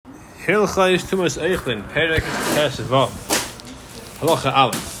Hilchais Tumas Eichlin, Perek Tesvav. Halacha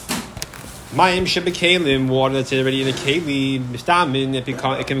Aleph. Mayim Shebekalim, water that's already in a keli, Mistamin, it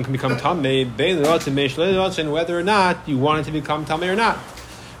can become Tameh, Bein Ratzin, Meish Ratzin, whether or not you want it to become Tameh or not.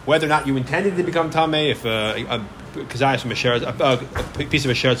 Whether or not you intended to become Tameh, if a piece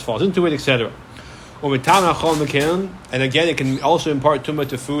of a sheretz falls into it, etc. And again, it can also impart tumah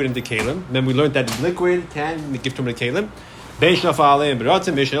to food and to kalim. Then we learned that liquid can give tumah to kalim.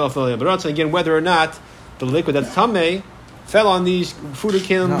 Again, whether or not the liquid that's tameh fell on these food or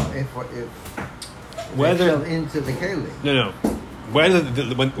kalim. No, if whether it fell into the kalim. No. Whether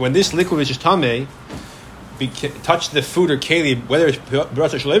when this liquid which is tameh touch the food or kalim, whether it's beratzin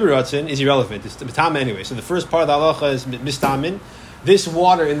or shalei beratzin, is irrelevant. It's tameh anyway. So the first part of the halacha is mistamin. This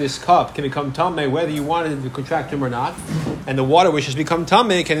water in this cup can become tameh whether you wanted it to contract tumah or not, and the water which has become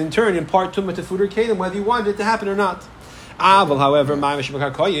tameh can in turn impart tumah to food or kalim whether you wanted it to happen or not. Aval, however, when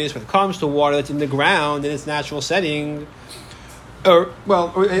it comes to water that's in the ground in its natural setting, or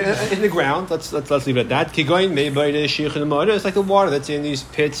in the ground, let's leave it at that. It's like the water that's in these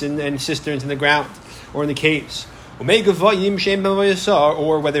pits and cisterns in the ground or in the caves. Or whether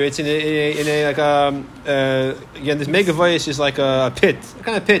it's in a like again, this megavoyis is like a pit, a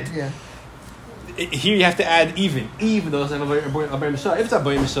kind of pit. Yeah. Here you have to add even though it's not a bayim sa. If it's a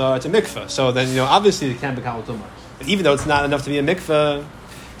bayim sa, it's a mikveh. So then obviously it can't be kal tumah. But even though it's not enough to be a mikveh,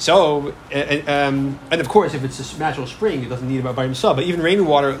 so and of course if it's a natural spring, it doesn't need a bayim sa. But even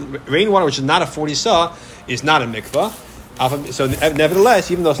rainwater which is not a 40 sa is not a mikveh. So nevertheless,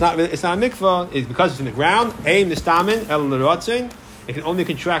 even though it's not a mikvah, it's because it's in the ground. It can only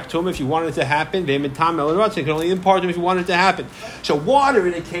contract tumah if you wanted it to happen. It can only impart tumah if you wanted it to happen. So water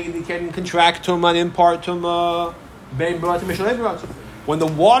in a keli can contract tumah and impart tumah. When the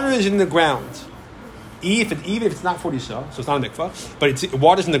water is in the ground, even if it's not 40 so it's not a mikvah, but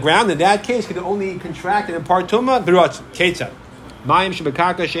water's in the ground, in that case, it can only contract and impart tumah. Ketzad. You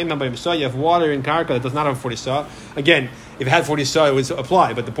have water in karka that does not have 40 sa. Again, if it had 40 sa, it would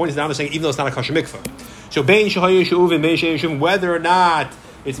apply. But the point is now I'm saying even though it's not a kosher mikvah. So whether or not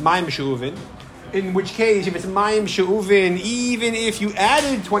it's mayim she'uvin, in which case if it's mayim she'uvin, even if you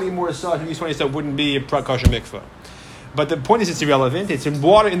added 20 more sa to these 20 sa, wouldn't be a kosher mikvah. But the point is it's irrelevant. It's in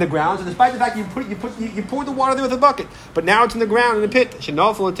water in the ground. So despite the fact you poured the water there with a bucket, but now it's in the ground in a pit.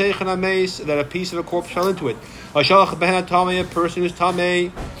 That a piece of a corpse fell into it. A person who's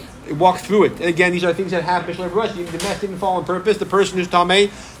tamei walked through it. And again, these are things that happen. The mess didn't fall on purpose. The person who's tamei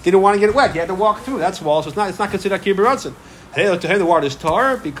didn't want to get it wet. He had to walk through. That's wall. So it's not considered akir beratzin. The water is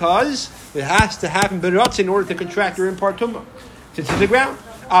tar because it has to happen beratzin in order to contract or impart tumah. Since it's in the ground.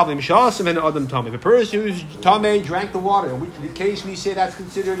 If a person who's tamei drank the water, in which case we say that's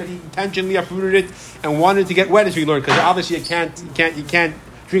considered that he intentionally uprooted it and wanted to get wet, as we learned, because obviously you can't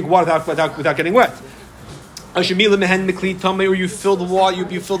drink water without getting wet. Or you fill the water,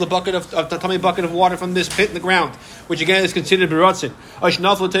 you fill the bucket of the tamei bucket of water from this pit in the ground, which again is considered beratzin. Or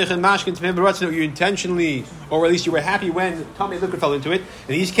you intentionally, or at least you were happy when tamei liquid fell into it.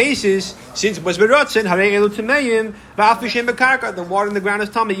 In these cases, since it was beratzin, the water in the ground is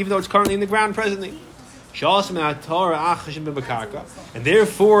tamei, even though it's currently in the ground presently. And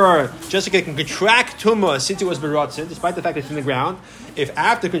therefore, just like it can contract tumah since it was beratzin, despite the fact that it's in the ground, if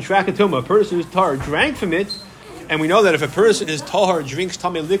after contracting tumah, a person who's tahor drank from it, and we know that if a person is tahor drinks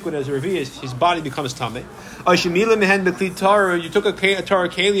tamei liquid as a revius, his body becomes tamei. You took a tahor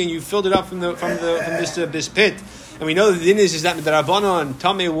keli and you filled it up from this pit, and we know that the din is that the rabbanon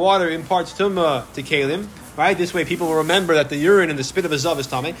tamei water imparts tumah to kelim. Right? This way people will remember that the urine and the spit of a zav is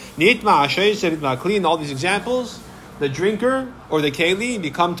tamei. Nitma, ashay, nitma, clean. All these examples, the drinker or the keli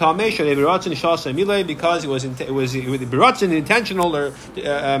become tamei shalei beratzin shasa milei because it was beratzin intentional or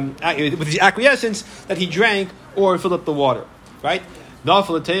with the acquiescence that he drank or filled up the water. Right? What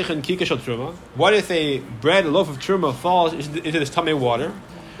if a loaf of truma falls into this tamei water?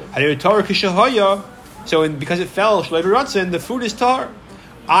 So because it fell shalei beratzin, the food is tar.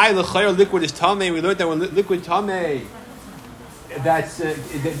 Liquid is tamei. We learned that when liquid tamei, that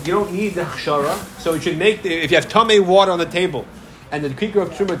you don't need the chshara. So it should make if you have tamei water on the table, and the kikar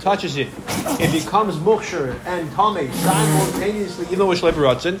of truma touches it, it becomes muksher and tamei simultaneously. Even though it's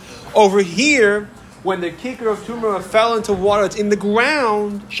leberatzin, over here when the kikar of truma fell into water that's in the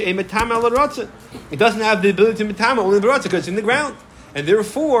ground, it doesn't have the ability to metama only leberatzin because it's in the ground, and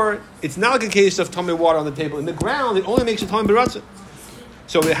therefore it's not like a case of tamei water on the table in the ground. It only makes it tamei beratzin.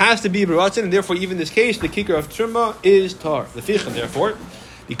 So it has to be beratzin, and therefore, even in this case, the kikar of truma is tar. The fichan, therefore,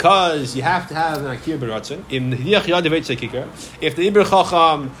 because you have to have an akir beratzin. In the hidiyach yad kikar, if the ibr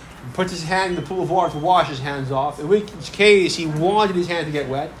chacham puts his hand in the pool of water to wash his hands off, in which case he wanted his hand to get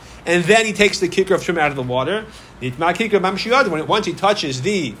wet, and then he takes the kicker of truma out of the water. Once he touches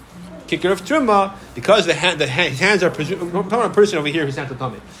the kicker of truma, because his hands are talking about a person over here whose hands are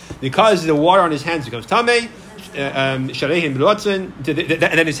tamei, because the water on his hands becomes tamei, and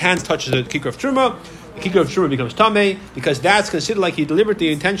then his hands touches the kicker of truma. The kicker of truma becomes tamei because that's considered like he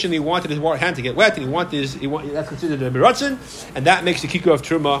deliberately, intentionally wanted his hand to get wet, and that's considered a biratzin, and that makes the kicker of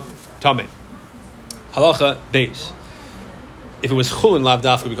truma tamei. Halacha beis. If it was chulin, lav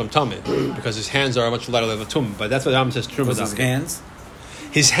dafka become tamei because his hands are much lighter than the tum. But that's what the Rambam says. Truma his hands.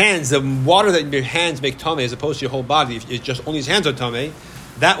 His hands, the water that your hands make tamei, as opposed to your whole body. If it's just only his hands are tamei,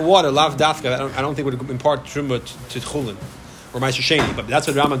 that water lav dafka, I don't think would impart truma to chulin or ma'aser sheni. But that's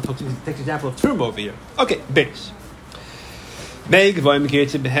what the Rambam takes example of truma over here. Okay, beis. Meg v'ayim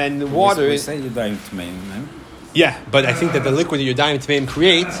kitzib hen water. We say yadayim tmeim. Yeah, but I think that the liquid that your Yadayim Tmeim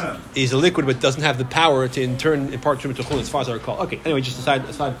create is a liquid but doesn't have the power to in turn impart truma to chulin, as far as I recall. Okay, anyway, just a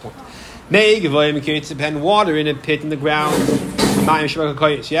side point. Meg v'ayim kitzib hen water in a pit in the ground.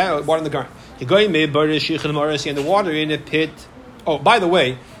 Yeah, water in the ground. And the water in a pit. Oh, by the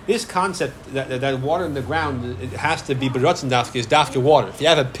way, this concept that water in the ground, it has to be b'ratzin dafka, is dafka water. If you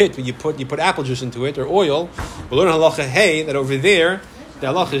have a pit where you put apple juice into it or oil, we'll learn halacha hey that over there the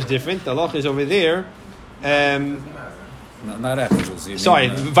halacha is different. The halacha is over there. Not apple juice. Sorry,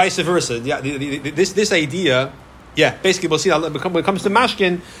 vice versa. Yeah, this idea. Yeah, basically we'll see when it comes to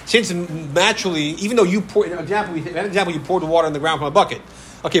mashkin, since naturally, even though you pour, an example, you pour the water in the ground from a bucket.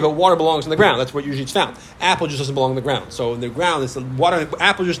 Okay, but water belongs in the ground. That's where usually it's found. Apple juice doesn't belong in the ground. So in the ground, it's the water,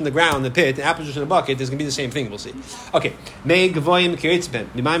 apple juice in the ground, the pit, apple juice in a bucket. There's going to be the same thing. We'll see. Okay,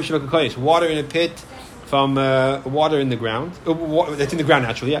 water in a pit from water in the ground. That's in the ground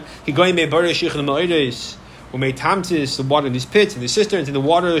naturally. Yeah. Who made tamtis, the water in these pits, in the cisterns, in the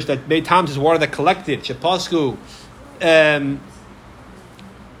waters that made tamtis, water that collected. Shepasku.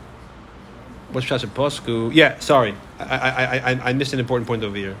 What's Shepasku? Yeah, sorry. I missed an important point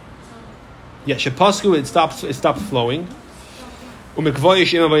over here. Yeah, Shepasku, it stopped flowing.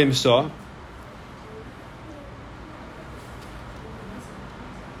 Umekvoyish imavayim saw.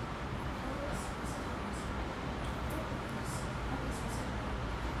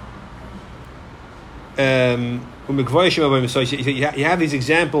 You have these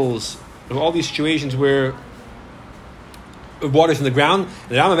examples of all these situations where water's in the ground,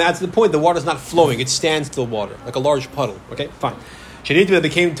 and the Rambam adds to the point the water's not flowing, it stands still water, like a large puddle. Okay, fine. Shenitva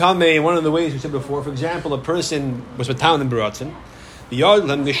became tamei in one of the ways we said before. For example, a person was matan and baratzin, the yard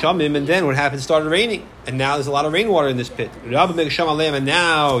lam geshamim, and then what happened? It started raining, and now there's a lot of rainwater in this pit. And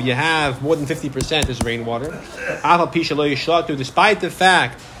now you have more than 50% is rainwater. Despite the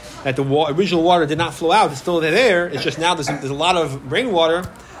fact that the original water did not flow out, it's still there. It's just now there's a lot of rainwater.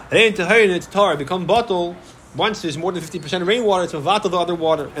 It's tar. Become bottle. Once there's more than 50% rainwater, it's mavatal the other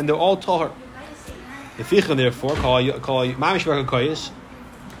water, and they're all tar. Therefore,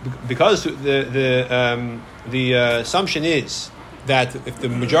 because the assumption is that if the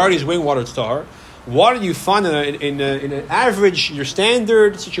majority is rainwater, it's tar. Water you find in an average, your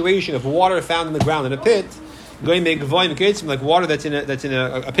standard situation of water found in the ground in a pit, going to make like water that's in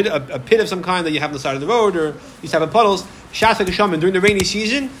a pit of some kind that you have on the side of the road, or you have in puddles. During the rainy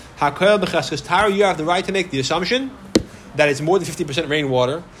season, you have the right to make the assumption that it's more than 50%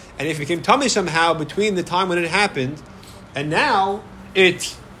 rainwater, and if it became tummy somehow between the time when it happened and now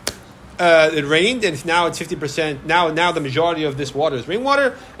it rained, and now it's 50%. Now the majority of this water is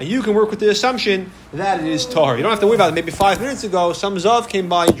rainwater, and you can work with the assumption that it is tar. You don't have to worry about it. Maybe 5 minutes ago, some zav came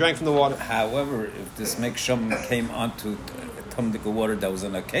by and drank from the water. However, if this meksham came onto tumdika water that was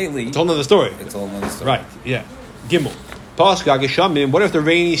in a keli, it's a whole other story. Right? Yeah. Gimel. Pascha geshamim. What if the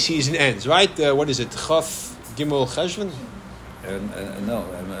rainy season ends? Right? What is it? Chaf Gimel Cheshvan? No.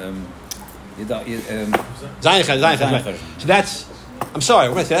 Zayin Cheshvan. So that's. I'm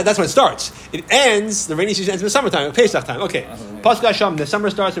sorry, that's when it starts. It ends, the rainy season ends in the summertime, Pesach time. Okay. Pascha Hasham, the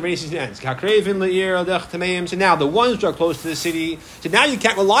summer starts, the rainy season ends. So now the ones that are close to the city, so now you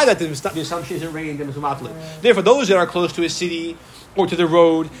can't rely that the assumption isn't raining. Therefore, those that are close to a city or to the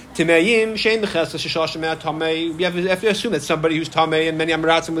road, we have to assume that somebody who's tamei, and many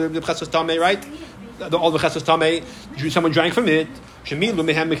amaratzim with the chesed tamei, right? All the chesed tamei, someone drank from it. Or used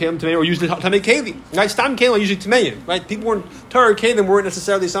the tamei keli. Right? Stam keli usually tameim. Right? People weren't Torah kelim weren't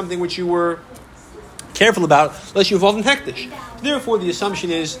necessarily something which you were careful about unless you involved in hektish. Therefore, the assumption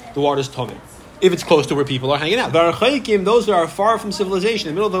is the water is tamei if it's close to where people are hanging out. Those that are far from civilization,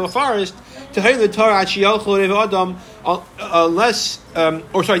 in the middle of the forest, unless,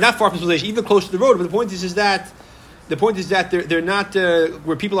 not far from civilization, even close to the road. But the point is that the point is that they're not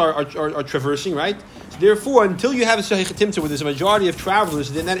where people are traversing, right? So therefore, until you have a Sahih Timta where there's a majority of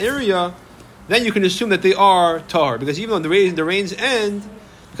travelers in that area, then you can assume that they are tahar, because even though the rains end,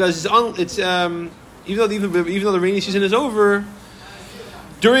 because even though the rainy season is over,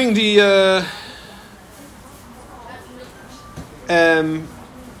 during the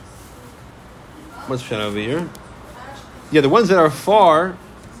what's that over here? Yeah, the ones that are far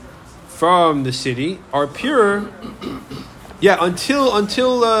from the city are pure. Yeah, until once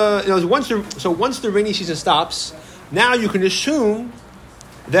the rainy season stops, now you can assume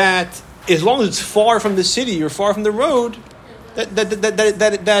that as long as it's far from the city or far from the road,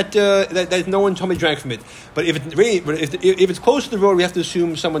 that no one tummy drank from it. But if it's close to the road, we have to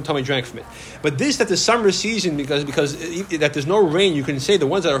assume someone tummy drank from it. But this, that the summer season, because that there's no rain, you can say the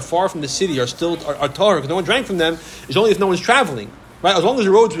ones that are far from the city are still are tahar because no one drank from them. Is only if no one's traveling, right? As long as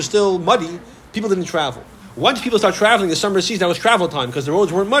the roads were still muddy, people didn't travel. Once people start traveling the summer season, that was travel time because the roads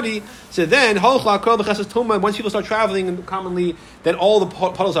weren't muddy. So then, once people start traveling, and commonly, then all the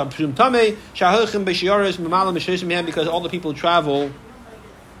puddles are presumed tamei. Because all the people who travel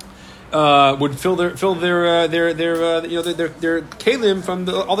would fill their kalim from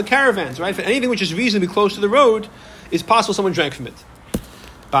all the caravans, right? For anything which is reasonably close to the road, it's possible someone drank from it.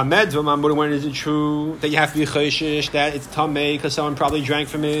 When is it true that you have to be chayshish that it's tamei because someone probably drank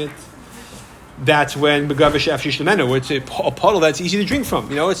from it? That's when where it's a puddle that's easy to drink from.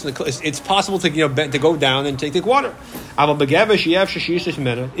 It's possible to to go down and take water. If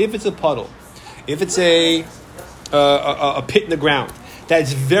it's a puddle, if it's a pit in the ground,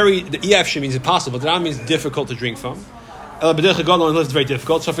 that's very the efsh means impossible. That means difficult to drink from. It's very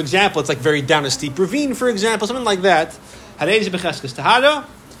difficult. So, for example, it's like very down a steep ravine, for example, something like that. Then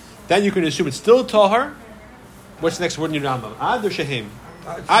you can assume it's still tahar. What's the next word in your Rambam? Ad or shehim?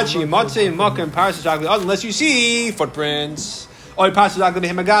 Unless you see footprints, or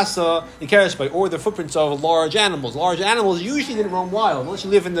the footprints of large animals. Large animals usually didn't roam wild unless you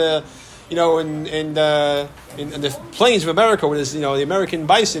live in the, in the plains of America, where there's the American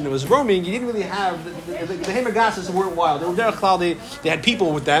bison was roaming. You didn't really have the hemagasas weren't wild. They were they had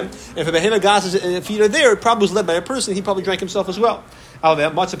people with them. And if a hemagasas feeder there, it probably was led by a person. He probably drank himself as well.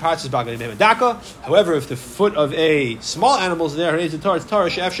 However, if the foot of a small animal is there,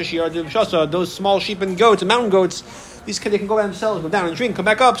 those small sheep and goats and mountain goats, they can go by themselves, go down and drink, come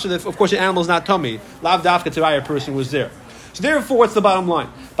back up, so that, of course, the animal is not tummy. Lav dafka tzaraya person was there. So therefore, what's the bottom line?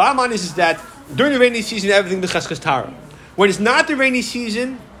 Bottom line is that during the rainy season, everything is cheskes tara. When it's not the rainy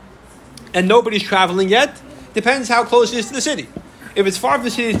season, and nobody's traveling yet, depends how close it is to the city. If it's far from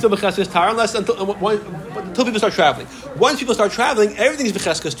the city, it's still b'cheskes tar, until people start traveling. Once people start traveling, everything's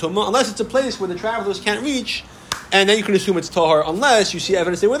b'cheskes tumah, unless it's a place where the travelers can't reach, and then you can assume it's tahar, unless you see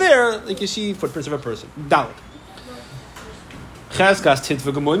evidence they were there, like you see footprints of a person. Dalit.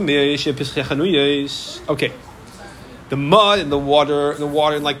 Okay. The mud and the water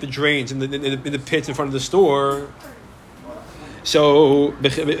and like the drains in the pits in front of the store. So, so the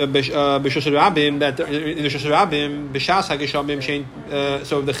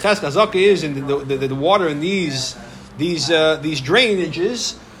chesk hazaka is in the water in these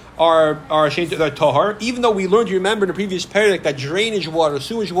drainages are tahar. Even though we learned, you remember in the previous paragraph that drainage water,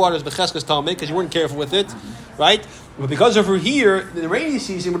 sewage water is becheskas talmei because you weren't careful with it, right? But because over here, in the rainy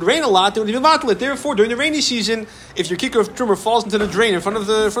season, it would rain a lot, they would be matlet. Therefore, during the rainy season, if your kicker of trumor falls into the drain in front of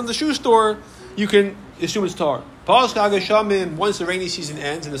the shoe store, you can assume it's tar. Once the rainy season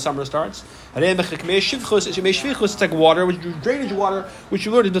ends and the summer starts, it's like water, which is drainage water, which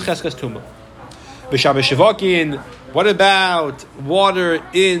you learned in the cheskas tuma. What about water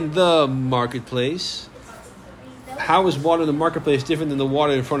in the marketplace? How is water in the marketplace different than the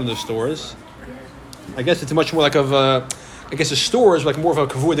water in front of the stores? I guess it's much more like the store is like more of a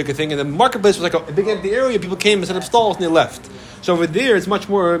kavudik thing, and the marketplace was like a big empty area. People came and set up stalls and they left. So over there, it's much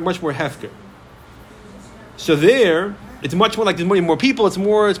more hefker. So there, it's much more like there's more people. It's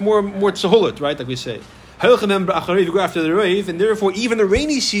more tzahulit, right? Like we say. You go after the rave, and therefore, even the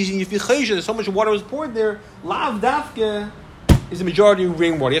rainy season, you feel chesed. There's so much water was poured there. Lav dafke is the majority of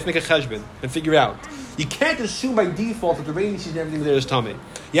rainwater. You have to make a cheshbon and figure out. You can't assume by default that the rainy season everything there is tummy.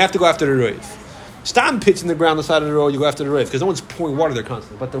 You have to go after the rave. Stam pits in the ground on the side of the road, you go after the rave because no one's pouring water there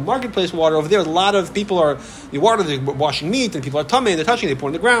constantly. But the marketplace water over there, a lot of people are the water. They're washing meat, and people are tummy, and they're touching. They pour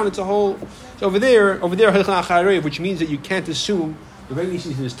in the ground. It's a whole. So over there, which means that you can't assume the rainy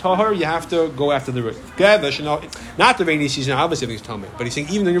season is tahar. You have to go after the rave. Not the rainy season. Obviously, everything's tummy. But he's saying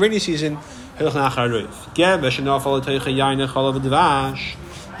even in the rainy season, you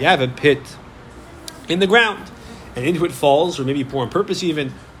have a pit in the ground. and into it falls, or maybe you pour on purpose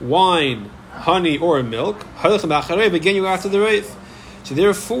even, wine, honey, or milk, again you go after the reif. So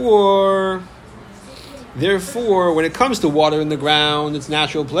therefore, when it comes to water in the ground, its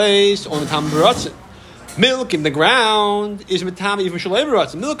natural place, or Matam Baratzin, milk in the ground is Matam even Shalei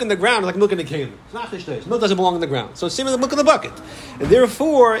Baratzin. Milk in the ground is like milk in the keli. It's not Chishleis. Milk doesn't belong in the ground. So it's same as the milk in the bucket. And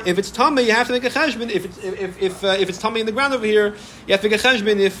therefore, if it's Tameh, you have to make a cheshbon. If it's Tameh in the ground over here, you have to make a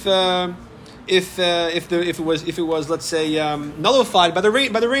cheshbon if it was let's say nullified by the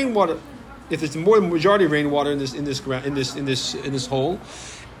rainwater. If it's more than majority of rainwater in this hole.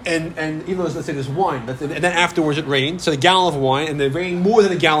 And even though let's say there's wine, and then afterwards it rained, so a gallon of wine, and it rained more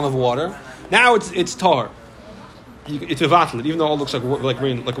than a gallon of water. Now it's tar. It's a vatlet, even though it all looks like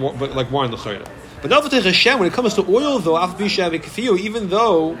rain, like wine. But Hashem, when it comes to oil, though, even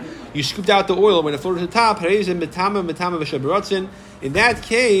though you scooped out the oil when it floated to the top, in that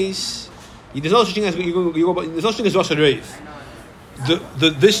case, there's no such thing as Rosh Hareif.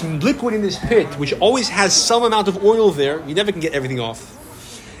 This liquid in this pit, which always has some amount of oil there, you never can get everything off,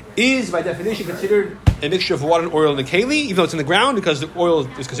 is by definition considered a mixture of water and oil in the keli, even though it's in the ground, because the oil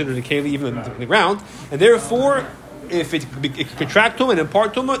is considered a keli even in the ground, and therefore, if it contract tumah and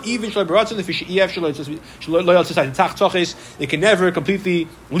impart tumah, even it can never completely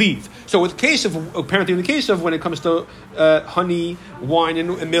leave. So, apparently, in the case of when it comes to honey, wine,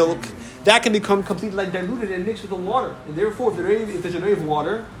 and milk, that can become completely diluted and mixed with the water, and therefore, if there's an area of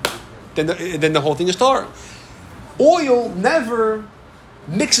water, then the whole thing is tar. Oil never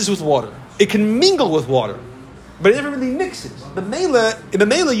mixes with water. It can mingle with water, but it never really mixes. In the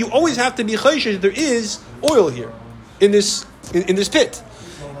mela, you always have to be chayshish that there is oil here in this pit,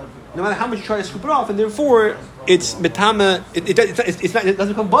 no matter how much you try to scoop it off, and therefore it's metama. It doesn't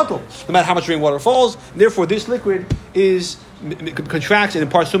become bottle, no matter how much rainwater falls. And therefore, this liquid contracts and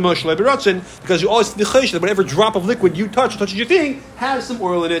imparts so much baratzin, because you always have to be chayshish that whatever drop of liquid you touches your thing has some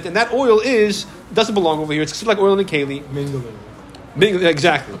oil in it, and that oil doesn't belong over here. It's considered like oil in a keli.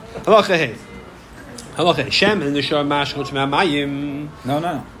 Exactly. Halacha hey. Halacha Shem and the shar mashchut ma'mayim. No.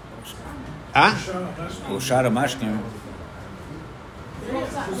 Shara mashkim.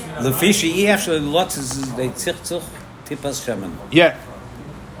 The fish actually lots is they tzich tipas shemen. Yeah.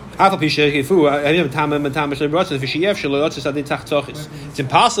 It's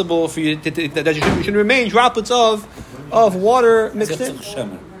impossible for you that you shouldn't remain droplets of water mixed in.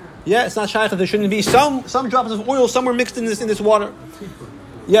 Yeah, it's not shaykh. There shouldn't be some drops of oil somewhere mixed in this water.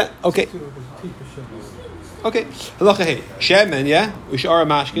 Yeah, okay. Okay. Halacha hey. Shemen, yeah? Ushara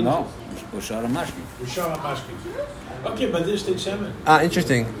mashkin. No. Ushara mashkin. Okay, but this is shemen.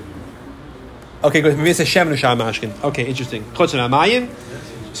 Interesting. Okay, good. Maybe it's a shemen ushara mashkin. Okay, interesting. Chutz ma'mayim.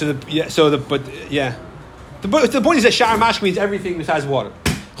 The point is that shara mashkin means everything besides water.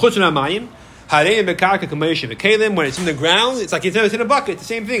 Chutz ma'mayim. When it's in the ground, it's like it's in a bucket. It's the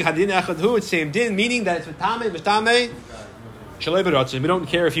same thing. It's the same din, meaning that it's v'tamei. We don't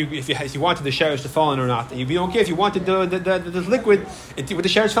care if you wanted the sherish to fall in or not. We don't care if you wanted the liquid what the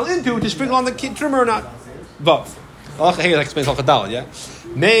sherish fell into to sprinkle on the trimmer or not. Both. Here explains Al-Khadal, yeah?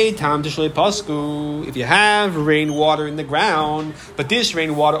 If you have rainwater in the ground, but this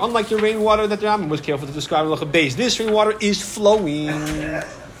rainwater, unlike the rainwater that the Rambam was careful to describe in Al-Khabez, this rainwater is flowing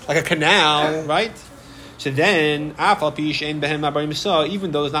like a canal, right? So then,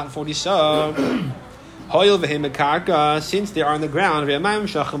 even though it's not 40 sa, since they are on the ground,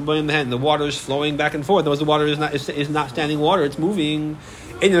 the water is flowing back and forth. The water is not standing water; it's moving.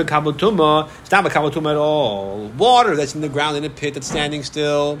 It's not a kabel tumah at all. Water that's in the ground in a pit that's standing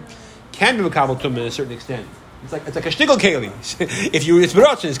still can be a kabel tumah to a certain extent. It's like a shtigel keli. It's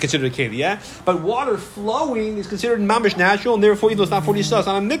baratzin is considered a keli, yeah. But water flowing is considered mamish natural, and therefore, even though it's not 40 sa, it's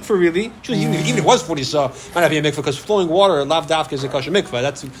not a mikveh really. Even if it was 40 sa, might not be a mikveh because flowing water, lav dafka, is a kosher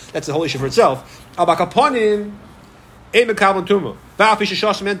mikveh. That's a whole issue for itself. Abakaponim, a mekabel tumah. Va'afish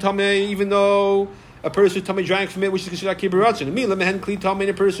shashim and tamei, even though a person who's tamei drank from it, which is considered kibaratzin. A mila mehen kli tamei,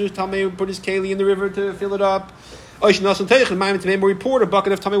 a person who's tamei put his keli in the river to fill it up. Where we pour a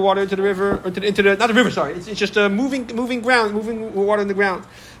bucket of tummy water into the river, or into the not the river. Sorry, it's just a moving ground, moving water in the ground.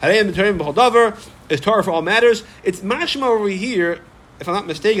 It's Torah for all matters. It's mashma over here, if I'm not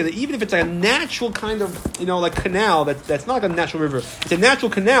mistaken, that even if it's like a natural kind of like canal that's not like a natural river, it's a natural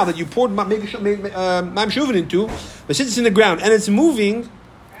canal that you poured Maim Shuvin into, but since it's in the ground and it's moving,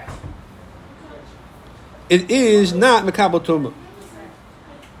 it is not Mekabel Tumah.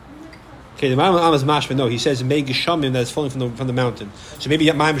 Okay, the Rambam is mashma. No, he says Mei Geshamim that is falling from the mountain. So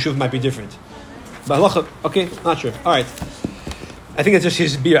maybe Ma'am Shuv might be different. But halacha, okay, not sure. All right, I think it's just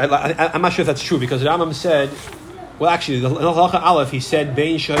his beer. I'm not sure if that's true because the Rambam said, well, actually, the halacha Aleph he said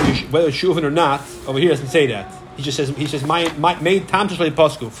whether it's Shuvin or not. Over here, doesn't say that. He says my made tam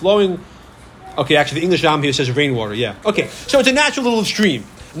pasku flowing. Okay, actually the English Ram here says rainwater. Yeah. Okay, so it's a natural little stream.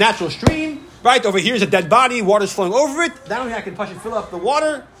 Natural stream. Right over here is a dead body. Water's flowing over it. That way I can fill up the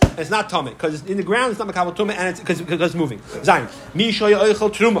water. And it's not tummy because in the ground it's not makabel tumah and it's because it's moving. Zayin. Mi shoya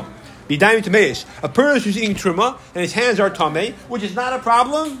oichel truma. B'dayim tumeis. A person who's eating truma and his hands are tamei, which is not a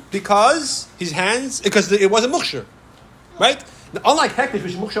problem because it wasn't mukshar. Right? Now, unlike hektish,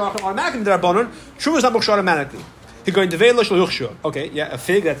 which is mukshar automatically in the rabbanon, truma is not mukshar automatically. He's going to veil shel yuchshar. Okay, yeah, a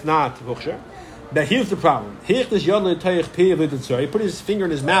fig that's not mukshar. But here's the problem. He put his finger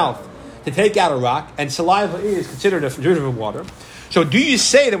in his mouth to take out a rock, and saliva is considered a derivative of water. So do you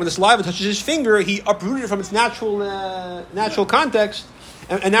say that when the saliva touches his finger, he uprooted it from its natural context,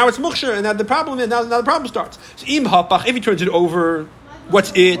 and now it's mukshar, and now the problem is now the problem starts. So im hapach, if he turns it over,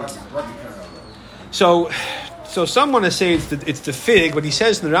 what's it? So some want to say it's the fig, but he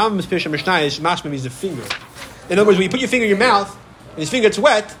says in the Rambam's Pesha Mishnah, mashma means the finger. In other words, when you put your finger in your mouth, and his finger gets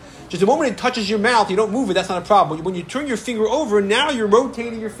wet, just the moment it touches your mouth, you don't move it, that's not a problem. When you turn your finger over, now you're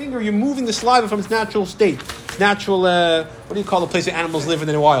rotating your finger, you're moving the saliva from its natural state. Natural, what do you call the place that animals live in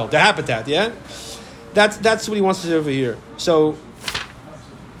the wild? Their habitat, yeah? That's what he wants to say over here. So,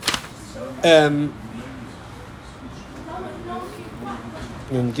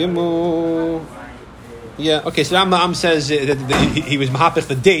 yeah, okay, so Rambam says that he was mahapich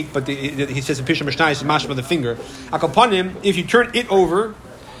the date, but he says in Pesha Mishnah, it's mashma the finger. Upon him, if you turn it over,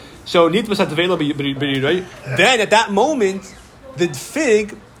 so then at that moment, the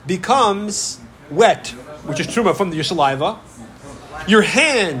fig becomes wet, which is truma from your saliva. Your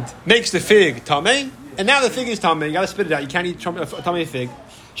hand makes the fig tamei, and now the fig is tamei. You got to spit it out. You can't eat tamei fig.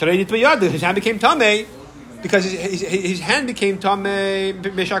 His hand became tamei because his hand became tamei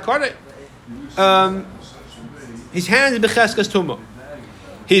b'shakare. His hand is b'cheskas tumah.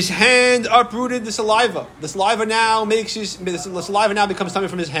 His hand uprooted the saliva. The saliva now becomes tamei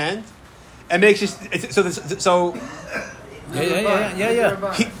from his hand, and makes his so. Yeah.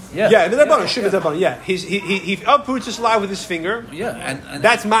 He uproots the saliva with his finger. Yeah, and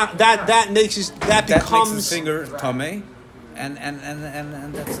that makes that becomes his finger tamei, and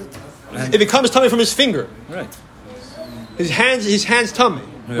that's it. And it becomes tamei from his finger. Right. His hands tamei.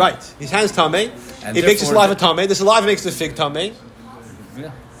 Yeah. Right. His hands tamei. And it makes the saliva tamei. The saliva makes the fig tamei.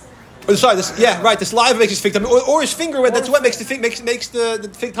 Yeah. The saliva makes his fig tummy, or his finger. That's what makes the fig makes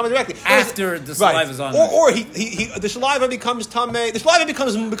the fig tummy directly. After the saliva is on, or the saliva becomes tummy. The saliva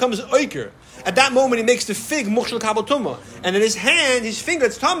becomes oiker. At that moment, he makes the fig mukhshel kabel tumah, and in his hand, his finger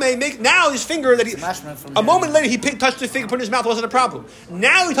that's tummy. Now his finger that a moment later he touched the fig, put in his mouth, wasn't a problem.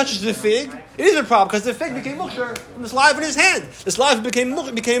 Now he touches the fig, it is a problem because the fig became mukhshel from the saliva in his hand. The saliva became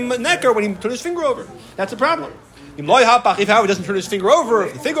necker when he put his finger over. That's a problem. If however he doesn't turn his finger over,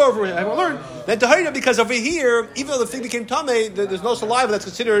 the fig over, I will learn. Then tahira, because over here, even though the fig became tamei, there's no saliva that's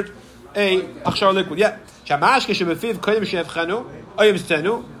considered a achshar liquid. Yeah,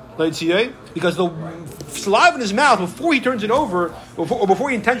 because the saliva in his mouth before he turns it over, or before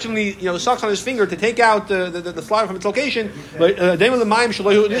he intentionally sucks on his finger to take out the saliva from its location,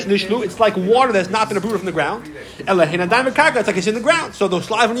 it's like water that's not been uprooted from the ground. It's like it's in the ground. So the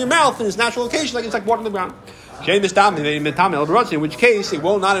saliva in your mouth in its natural location, it's like water in the ground. In which case it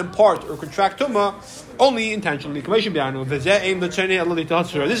will not impart or contract tumah, only intentionally. This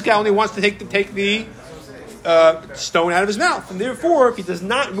guy only wants to take the stone out of his mouth, and therefore, if he does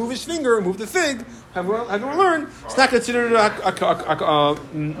not move his finger, move the fig, have we learned, it's not considered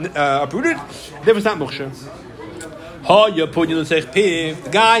uprooted. Therefore, it's not muksha. The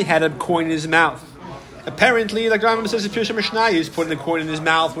guy had a coin in his mouth. Apparently, like Rambam says, if Pirsha Mishnah is putting a coin in his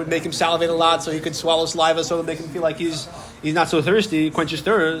mouth would make him salivate a lot, so he could swallow saliva, so to make him feel like he's not so thirsty, quench his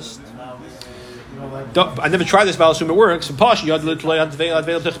thirst. I never tried this, but I'll assume it works. He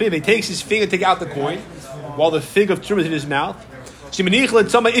takes his finger to take out the coin, while the fig of Truma is in his mouth.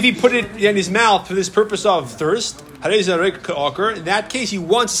 If he put it in his mouth for this purpose of thirst, in that case, he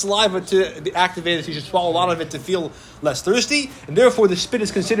wants saliva to be activated, so he should swallow a lot of it to feel less thirsty, and therefore the spit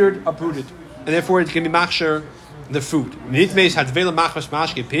is considered uprooted. And therefore it can be machsher the food.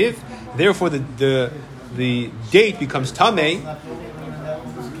 Therefore the date becomes tamei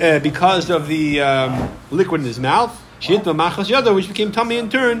because of the liquid in his mouth, which became tamei in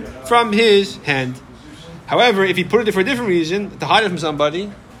turn from his hand. However, if he put it there for a different reason, to hide it from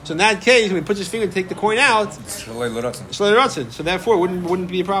somebody, so in that case, when he puts his finger to take the coin out, so therefore it wouldn't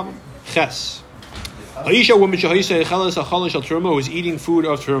be a problem. Ches. Aisha woman who is eating food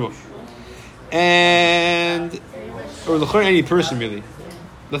of truma. Or any person really.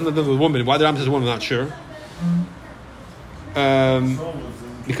 Nothing to do with a woman. Why the Ram says woman, I'm not sure.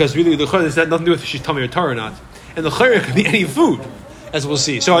 Because really the Chol has nothing to do with if she's tummy or tar or not. and the chayra can be any food, as we'll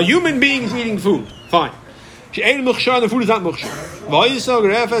see. So a human being is eating food, fine. She ate mukhshar, and the food is not mukhshar.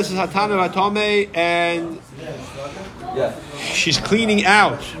 And she's cleaning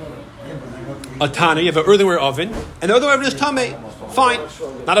out a tana. You have an earthenware oven, and the earthenware oven is tamei. Fine,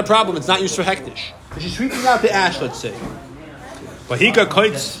 not a problem. It's not used for hektish. But she's sweeping out the ash, let's say. But he got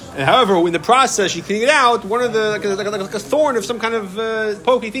kites. And however, in the process, she's cleaning it out. One of the like a thorn of some kind of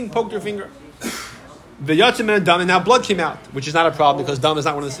pokey thing poked her finger. The yatzim and dam, and now blood came out, which is not a problem because dam is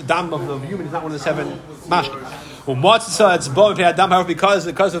not one of the dam of the human is not one of the 7 mashkin. It's however, because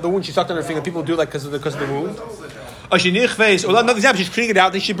of the wound she sucked on her finger. People do like because of the wound. Another example, she's cleaning it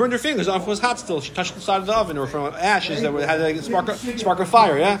out and she burned her fingers. It was hot still. She touched the side of the oven or from ashes that had a spark of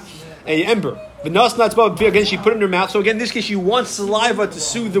fire, yeah, an ember. But again, she put it in her mouth. So again, in this case, she wants saliva to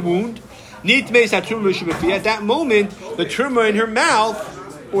soothe the wound. At that moment, the truma in her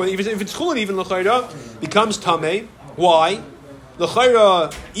mouth, or if it's chulin, even l'chayra, becomes tamei. Why?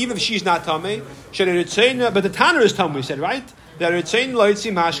 L'chayra, even if she's not tamei, but the tanner is tamei. We said, right? She wants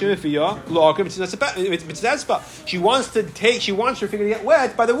her finger to get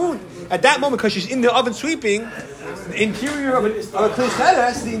wet by the wound. At that moment, because she's in the oven sweeping, the interior of a clear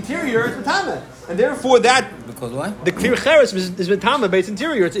cheres, the interior is matama. And therefore because why? The clear cheres is matama, but its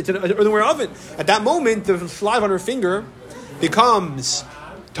interior, it's an earthenware oven. At that moment, the saliva on her finger becomes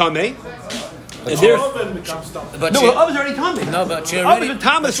tamei. But the oven becomes tamei. The oven's already tamei. No, but she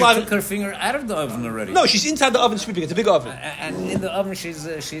took her finger out of the oven already. No, she's inside the oven sweeping. It's a big oven. And in the oven, she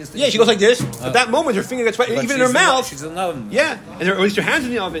goes like this. At that moment, her finger gets wet, even in her mouth. She's in the oven. Yeah, and at least her hands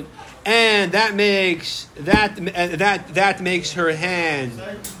in the oven, and that makes her hand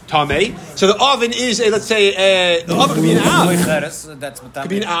tamei. So the oven is let's say the oven could be an av. Could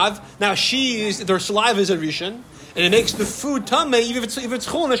be an av. Now their saliva is a rishon. And it makes the food tamei, even if it's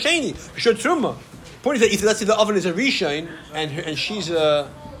chol and a sheni. For sure, truma. Point is that if let's say the oven is a rishon and she's a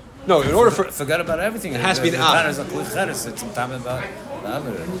no. In order for forget about everything. It has to be an av.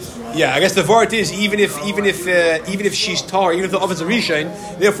 Yeah, I guess the vart is even if she's tar, even if the oven's a rishon,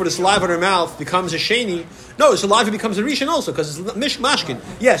 therefore the saliva in her mouth becomes a sheni. No, the saliva becomes a rishon also because it's mashkin.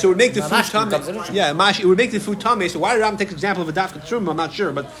 Yeah, so it would make the food tamei. Yeah, it would make the food tamei. So why did Ram take the example of a dafka truma? I'm not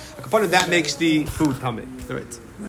sure, but according to that makes the food tamei. Right.